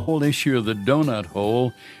about the whole issue of the donut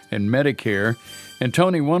hole and Medicare. And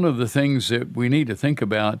Toni, one of the things that we need to think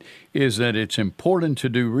about is that it's important to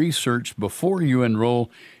do research before you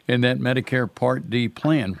enroll in that Medicare Part D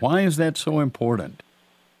plan. Why is that so important?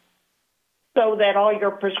 So that all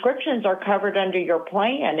your prescriptions are covered under your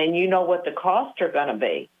plan and you know what the costs are going to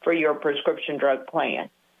be for your prescription drug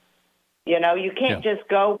plan. You know, you can't just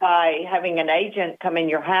go by having an agent come in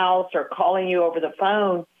your house or calling you over the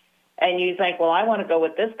phone and you think, well, I want to go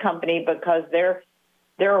with this company because they're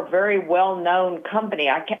a very well-known company.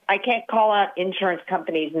 I can't call out insurance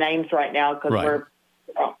companies' names right now because we're,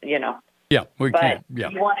 you know. Yeah, we can't. Yeah.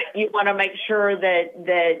 You want to make sure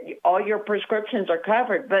that all your prescriptions are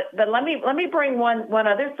covered. But let me bring one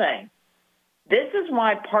other thing. This is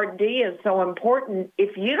why Part D is so important.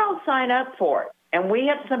 If you don't sign up for it, and we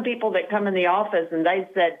have some people that come in the office and they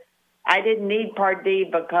said, I didn't need Part D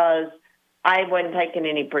because I wasn't taking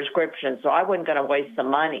any prescriptions, so I wasn't going to waste the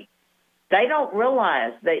money. They don't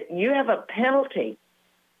realize that you have a penalty.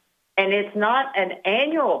 And it's not an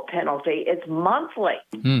annual penalty; it's monthly.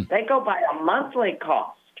 They go by a monthly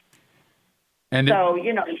cost. And so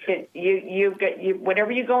you know, you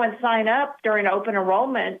whenever you go and sign up during open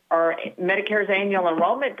enrollment or Medicare's annual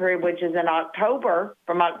enrollment period, which is in October,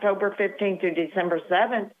 from October 15th to December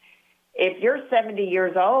 7th, if you're 70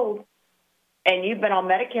 years old and you've been on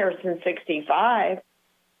Medicare since 65,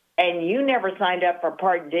 and you never signed up for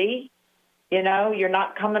Part D. You know, you're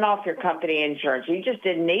not coming off your company insurance. You just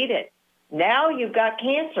didn't need it. Now you've got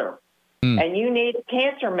cancer, and you need a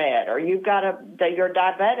cancer med, or you've got you're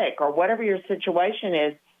diabetic, or whatever your situation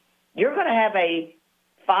is. You're going to have a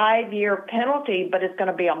 5-year penalty, but it's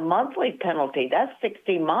going to be a monthly penalty. That's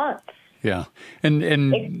 60 months. Yeah,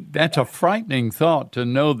 and that's a frightening thought to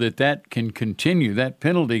know that can continue. That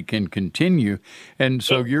penalty can continue, and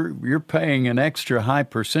so you're paying an extra high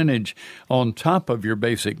percentage on top of your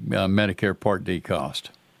basic Medicare Part D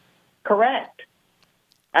cost. Correct.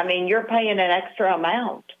 I mean, you're paying an extra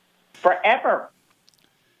amount forever,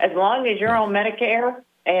 as long as you're on Medicare.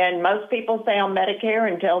 And most people stay on Medicare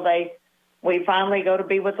until we finally go to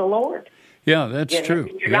be with the Lord. Yeah, that's true.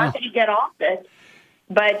 You're not going to get off it.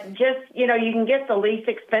 But just, you can get the least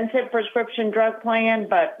expensive prescription drug plan,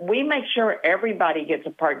 but we make sure everybody gets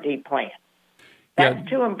a Part D plan. That's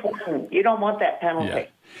too important. You don't want that penalty. Yeah.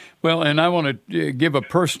 Well, and I want to give a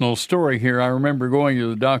personal story here. I remember going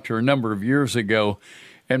to the doctor a number of years ago,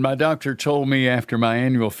 and my doctor told me after my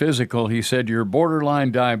annual physical, he said, "You're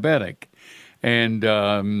borderline diabetic." And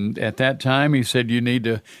at that time, he said, "You need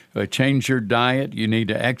to change your diet. You need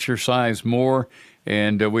to exercise more.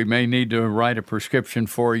 And we may need to write a prescription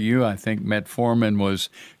for you." I think metformin was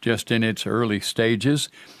just in its early stages.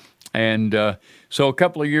 And so a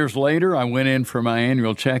couple of years later, I went in for my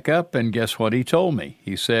annual checkup, and guess what he told me?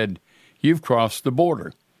 He said, "You've crossed the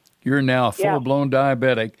border. You're now a full-blown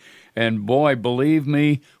diabetic." And boy, believe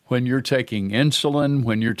me, when you're taking insulin,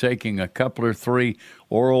 when you're taking a couple or three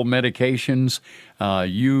oral medications,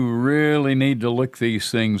 you really need to look these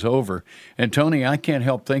things over. And Toni, I can't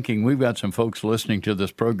help thinking we've got some folks listening to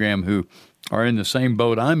this program who are in the same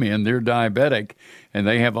boat I'm in. They're diabetic, and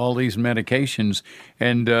they have all these medications,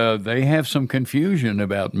 and they have some confusion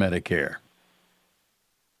about Medicare.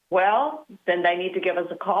 Well, then they need to give us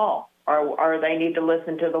a call, or they need to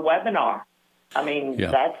listen to the webinar. I mean,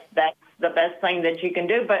 that's the best thing that you can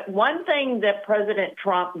do. But one thing that President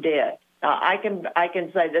Trump did, I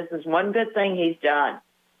can say this is one good thing he's done,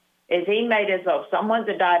 is he made it so if someone's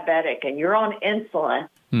a diabetic and you're on insulin,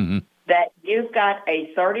 that you've got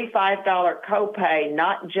a $35 copay,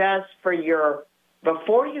 not just for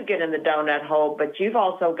before you get in the donut hole, but you've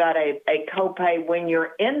also got a copay when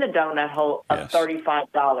you're in the donut hole of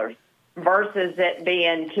 $35 versus it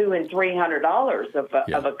being $200 and $300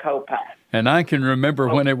 of a copay. And I can remember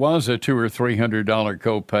when it was a $200 or $300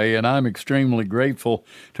 copay, and I'm extremely grateful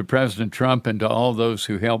to President Trump and to all those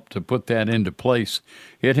who helped to put that into place.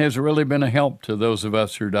 It has really been a help to those of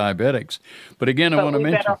us who are diabetics. But again, I want to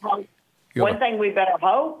mention one thing we better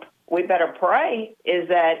hope, we better pray, is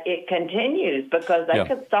that it continues, because they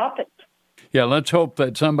could stop it. Yeah, let's hope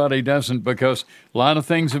that somebody doesn't, because a lot of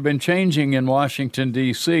things have been changing in Washington,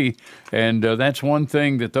 D.C., and that's one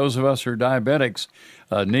thing that those of us who are diabetics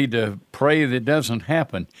need to pray that doesn't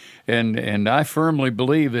happen. And I firmly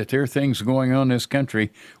believe that there are things going on in this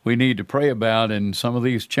country we need to pray about, and some of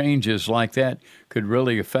these changes like that could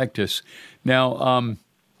really affect us. Now,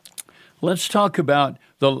 let's talk about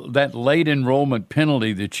that late enrollment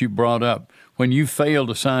penalty that you brought up when you fail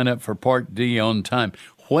to sign up for Part D on time.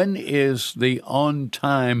 When is the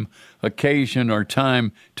on-time occasion or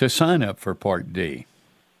time to sign up for Part D?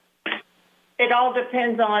 It all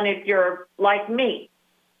depends on if you're like me.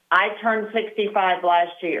 I turned 65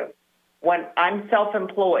 last year. When I'm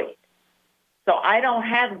self-employed, so I don't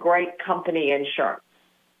have great company insurance.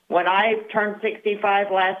 When I turned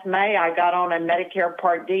 65 last May, I got on a Medicare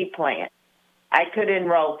Part D plan. I could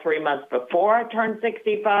enroll 3 months before I turned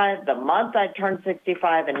 65, the month I turned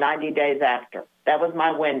 65, and 90 days after. That was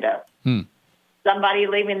my window. Somebody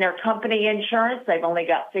leaving their company insurance, they've only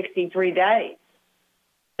got 63 days.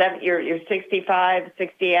 You're 65,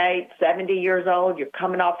 68, 70 years old, you're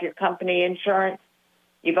coming off your company insurance,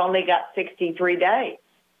 you've only got 63 days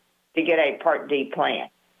to get a Part D plan.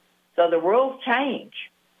 So the rules change.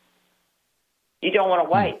 You don't want to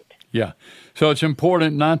wait. Yeah. So it's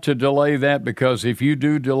important not to delay that, because if you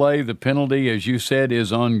do delay, the penalty, as you said,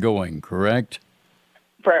 is ongoing, correct?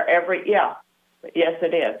 For yes,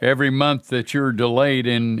 it is. Every month that you're delayed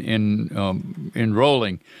in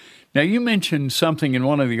enrolling. Now, you mentioned something in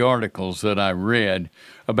one of the articles that I read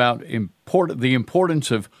about the importance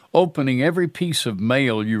of opening every piece of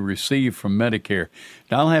mail you receive from Medicare.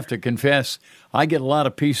 Now, I'll have to confess, I get a lot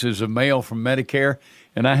of pieces of mail from Medicare,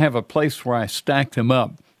 and I have a place where I stack them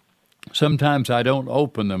up. Sometimes I don't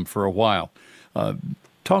open them for a while.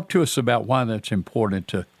 Talk to us about why that's important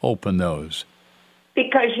to open those.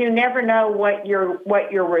 Because you never know what you're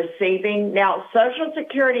receiving. Now, Social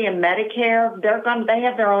Security and Medicare, they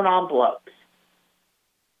have their own envelopes,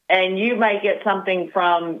 and you may get something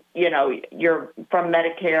from from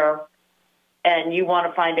Medicare, and you want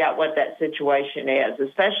to find out what that situation is.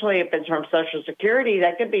 Especially if it's from Social Security,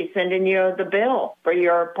 they could be sending you the bill for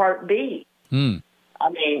your Part B. I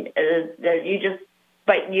mean,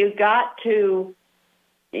 but you got to.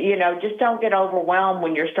 Just don't get overwhelmed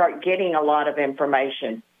when you start getting a lot of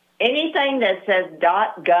information. anything that says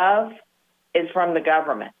 .gov is from the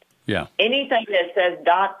government. Yeah. Anything that says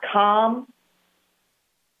 .com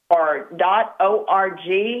or .org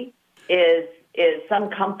is some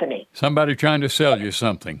company. Somebody trying to sell you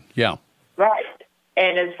something. Yeah. Right.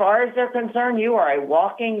 And as far as they're concerned, you are a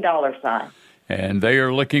walking dollar sign. And they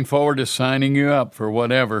are looking forward to signing you up for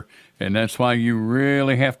whatever, and that's why you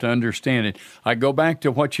really have to understand it. I go back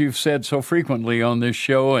to what you've said so frequently on this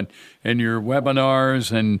show and in your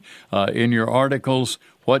webinars and in your articles.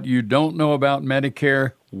 What you don't know about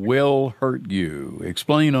Medicare will hurt you.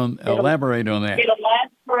 Elaborate on that. It'll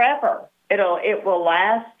last forever. It will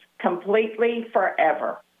last completely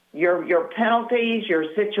forever. Your penalties, your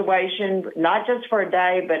situation, not just for a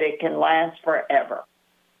day, but it can last forever.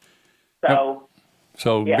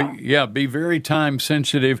 So, be very time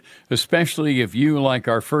sensitive, especially if you, like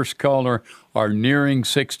our first caller, are nearing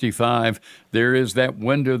 65. There is that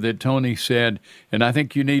window that Toni said, and I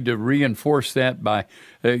think you need to reinforce that by,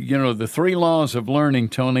 the 3 laws of learning,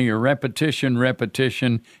 Toni, are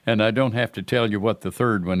repetition, and I don't have to tell you what the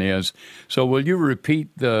third one is. So will you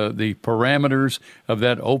repeat the parameters of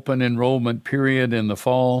that open enrollment period in the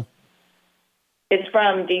fall? It's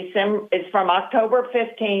from October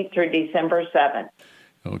 15th through December 7th.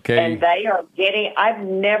 Okay. And they are I've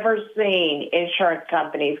never seen insurance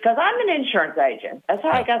companies, because I'm an insurance agent. That's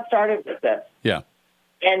how I got started with this. Yeah.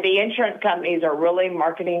 And the insurance companies are really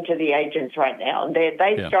marketing to the agents right now.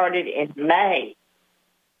 They started in May,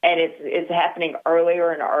 and it's happening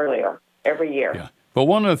earlier and earlier every year. Yeah. But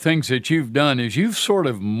one of the things that you've done is you've sort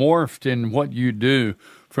of morphed in what you do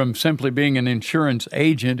from simply being an insurance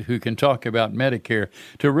agent who can talk about Medicare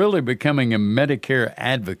to really becoming a Medicare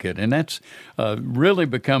advocate. And that's really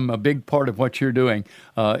become a big part of what you're doing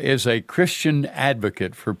as a Christian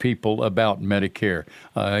advocate for people about Medicare.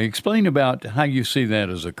 Explain about how you see that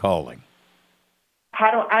as a calling.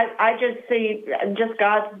 I just see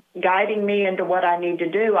God guiding me into what I need to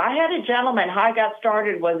do. I had a gentleman, how I got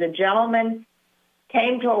started was a gentleman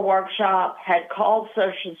came to a workshop, had called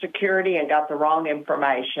Social Security and got the wrong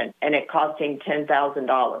information, and it cost him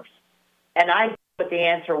 $10,000. And I knew what the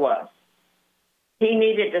answer was. He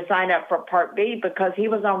needed to sign up for Part B because he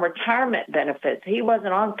was on retirement benefits. He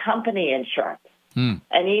wasn't on company insurance. And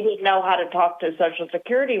he didn't know how to talk to Social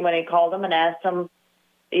Security when he called them and asked them,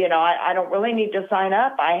 I don't really need to sign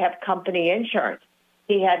up. I have company insurance.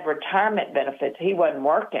 He had retirement benefits. He wasn't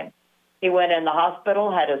working. He went in the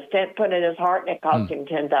hospital, had a stent put in his heart, and it cost him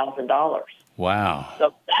 $10,000. Wow.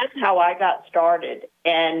 So that's how I got started.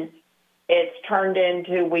 And it's turned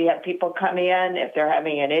into, we have people come in if they're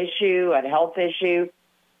having an issue, a health issue,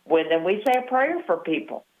 then we say a prayer for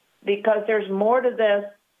people, because there's more to this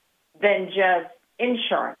than just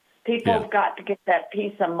insurance. People have got to get that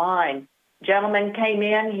peace of mind. Gentleman came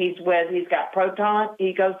in, he's got proton.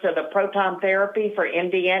 He goes to the proton therapy for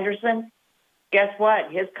MD Anderson. Guess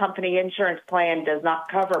what? His company insurance plan does not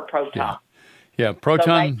cover proton. Yeah,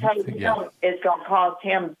 proton. So they tell him it's going to cost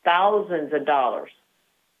him thousands of dollars.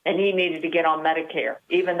 And he needed to get on Medicare.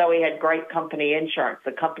 Even though he had great company insurance,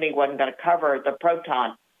 the company wasn't going to cover the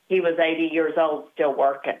proton. He was 80 years old, still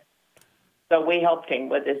working. So we helped him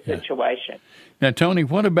with his situation. Now, Toni,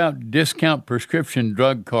 what about discount prescription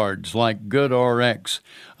drug cards like GoodRx?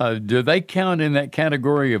 Do they count in that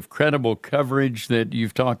category of credible coverage that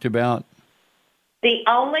you've talked about? The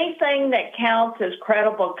only thing that counts as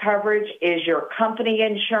credible coverage is your company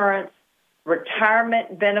insurance,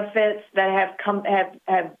 retirement benefits that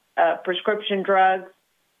have prescription drugs,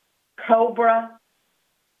 COBRA,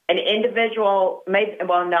 an individual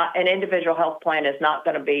health plan is not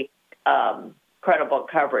going to be credible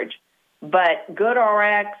coverage. But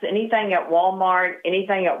GoodRx, anything at Walmart,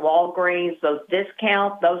 anything at Walgreens, those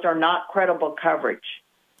discounts, those are not credible coverage.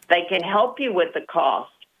 They can help you with the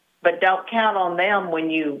cost, but don't count on them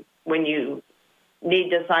when you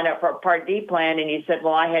need to sign up for a Part D plan and you said,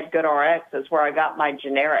 well, I had GoodRx, that's where I got my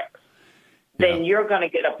generics. Then you're going to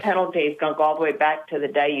get a penalty. It's going to go all the way back to the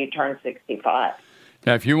day you turn 65.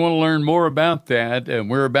 Now, if you want to learn more about that, and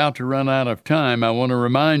we're about to run out of time, I want to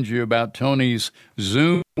remind you about Toni's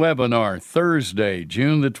Zoom webinar, Thursday,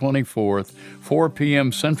 June the 24th, 4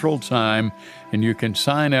 p.m. Central Time, and you can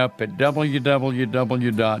sign up at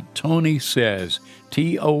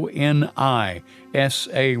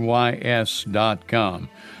www.tonisays.com.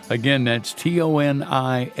 Again, that's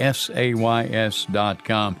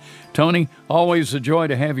tonisays.com. Toni, always a joy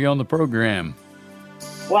to have you on the program.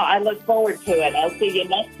 Well, I look forward to it. I'll see you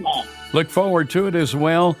next month. Look forward to it as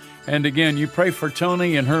well. And again, you pray for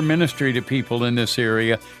Toni and her ministry to people in this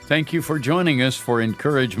area. Thank you for joining us for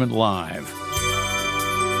Encouragement Live.